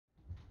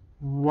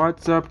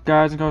What's up,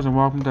 guys and girls, and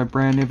welcome to a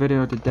brand new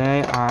video.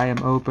 Today I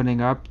am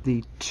opening up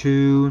the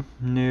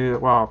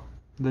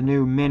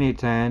new mini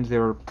tins.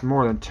 There were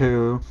more than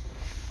two.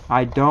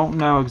 I don't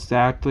know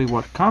exactly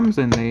what comes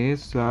in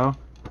these, so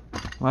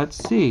let's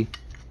see.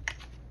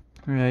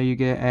 You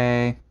get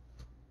a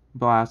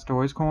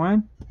Blastoise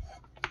coin,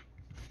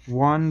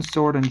 one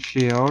Sword and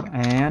Shield,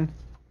 and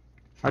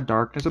a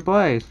Darkness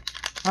Ablaze.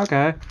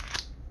 Okay.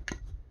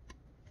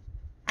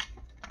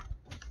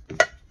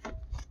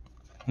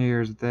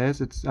 Here's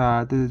this. It's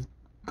that's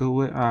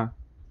Obstagoon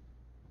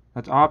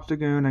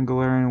and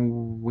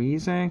Galarian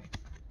Wheezing.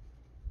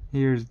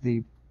 Here's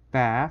the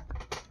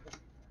back.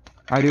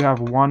 I do have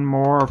one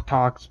more of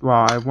I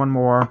have one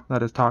more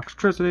that is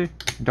Toxtricity.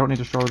 Don't need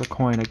to show the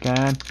coin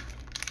again,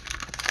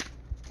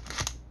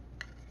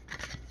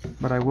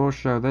 but I will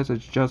show this.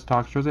 It's just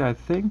Toxtricity. I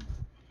think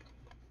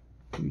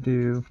you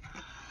do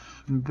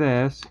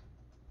this,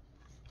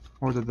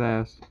 or is it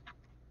this? I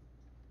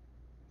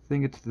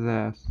think it's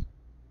this.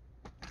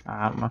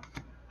 I don't know.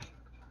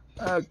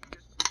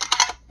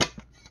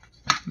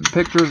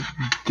 Pictures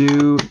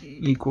do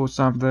equal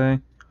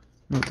something.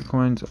 Move the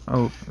coins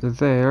over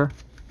there.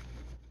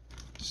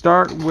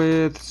 Start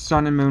with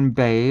Sun and Moon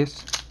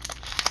base.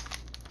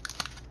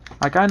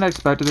 I kind of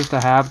expected this to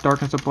have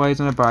Darkness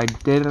Ablaze in it, but I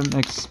didn't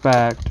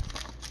expect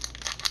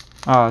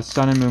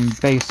Sun and Moon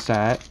base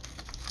set.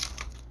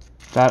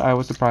 That I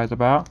was surprised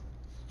about.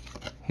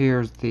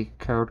 Here's the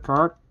code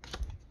card.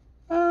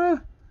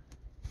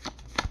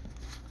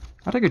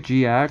 I'll take a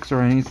GX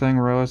or anything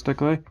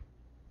realistically.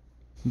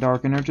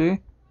 Dark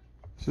Energy,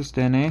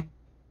 Sustini,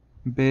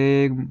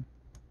 Big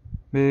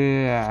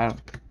Hypno,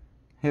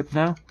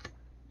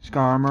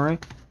 Skarmory,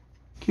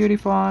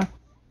 Cutiefly,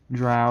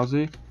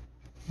 Drowsy,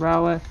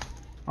 Rowlet,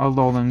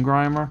 Alolan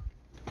Grimer,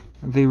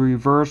 the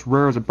reverse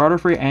rare is a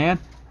Butterfree, and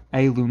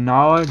a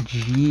Lunala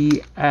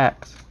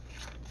GX.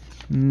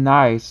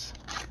 Nice.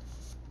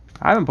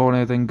 I haven't pulled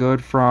anything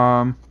good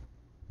from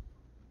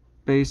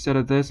base set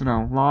of this in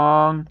a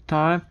long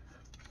time.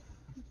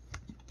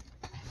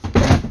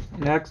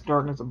 Next,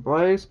 Darkness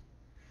Ablaze.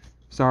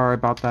 Sorry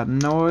about that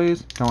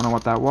noise. Don't know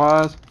what that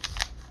was.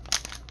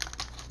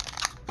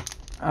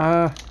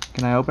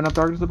 Can I open up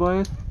Darkness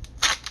Ablaze?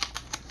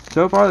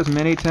 So far, this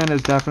mini tin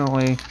is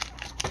definitely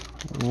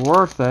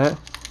worth it.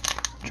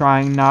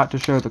 Trying not to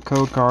show the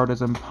code card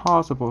is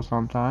impossible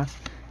sometimes.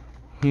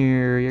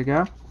 Here you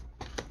go.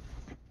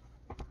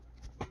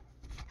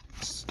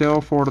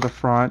 Still 4 to the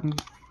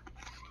front.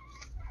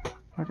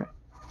 Okay.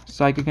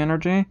 Psychic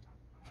Energy,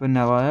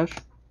 Vanilla-ish,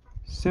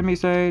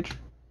 Simisage,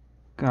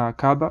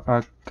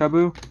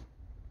 Kabu,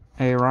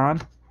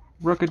 Aeron,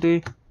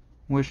 Rookidee,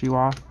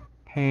 Wishiwa,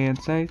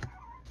 Pansay,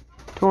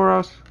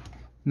 Tauros.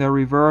 The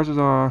reverse is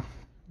a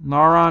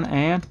Lauron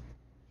and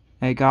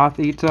a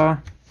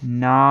Gothita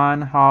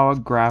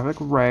non-holographic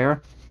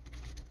rare.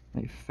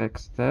 Let me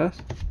fix this.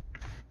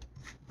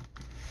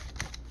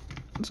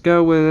 Let's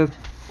go with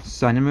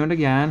Sun and Moon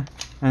again,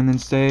 and then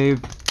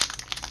save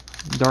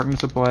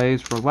Darkness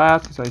Ablaze for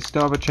last, because I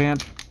still have a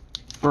chance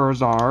for a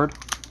Zard.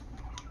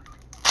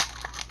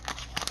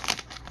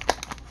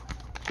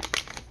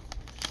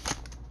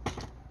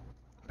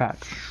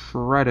 Pack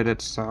shredded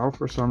itself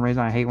for some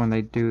reason. I hate when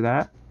they do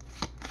that.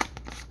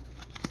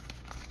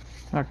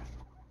 Okay.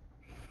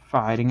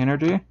 Fighting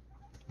Energy,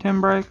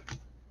 Timberlake,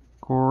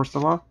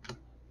 Corsola,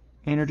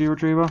 Energy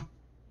Retrieval,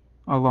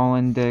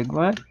 Alolan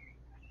Diglett,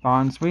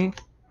 Bonsweet,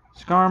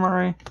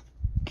 Skarmory,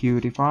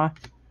 Cutiefly,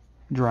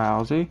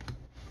 Drowsy,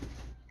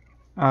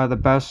 the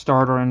best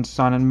starter in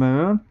Sun and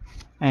Moon,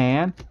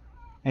 and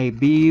a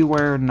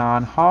Beware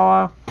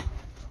non-holo.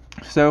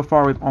 So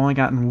far, we've only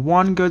gotten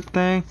one good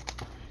thing,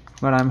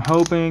 but I'm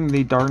hoping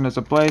the Darkness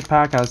Ablaze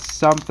pack has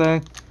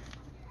something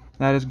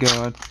that is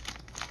good.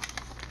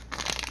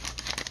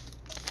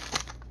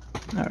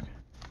 Okay.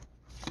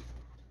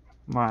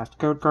 Last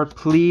code card.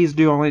 Please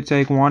do only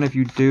take one if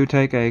you do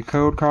take a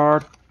code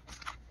card.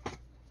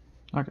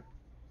 Okay.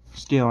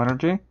 Steel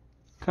Energy,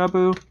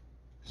 Kabu,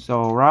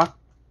 Solrock,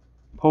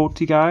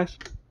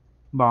 Poltegeist,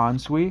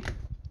 Bonsweet,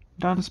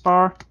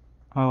 Dunsparce,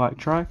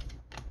 Electrike,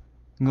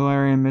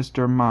 Galarian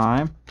Mr.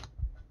 Mime,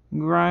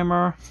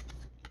 Grimer,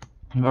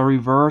 the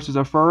reverse is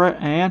a Furret,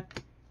 and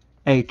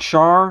a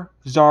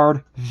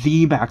Charizard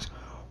VMAX.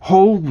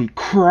 Holy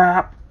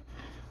crap!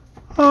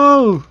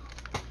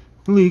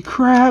 Holy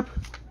crap!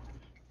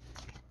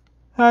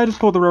 I just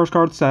pulled the rose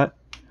card set.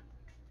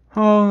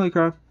 Holy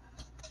crap.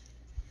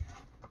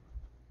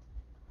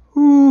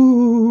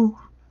 Ooh.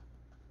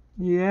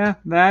 Yeah,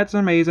 that's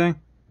amazing.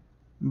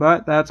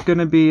 But that's going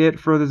to be it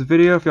for this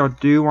video. If y'all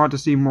do want to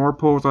see more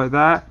pulls like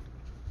that,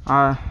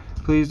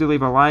 please do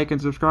leave a like and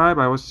subscribe.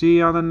 I will see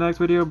you on the next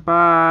video.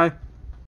 Bye.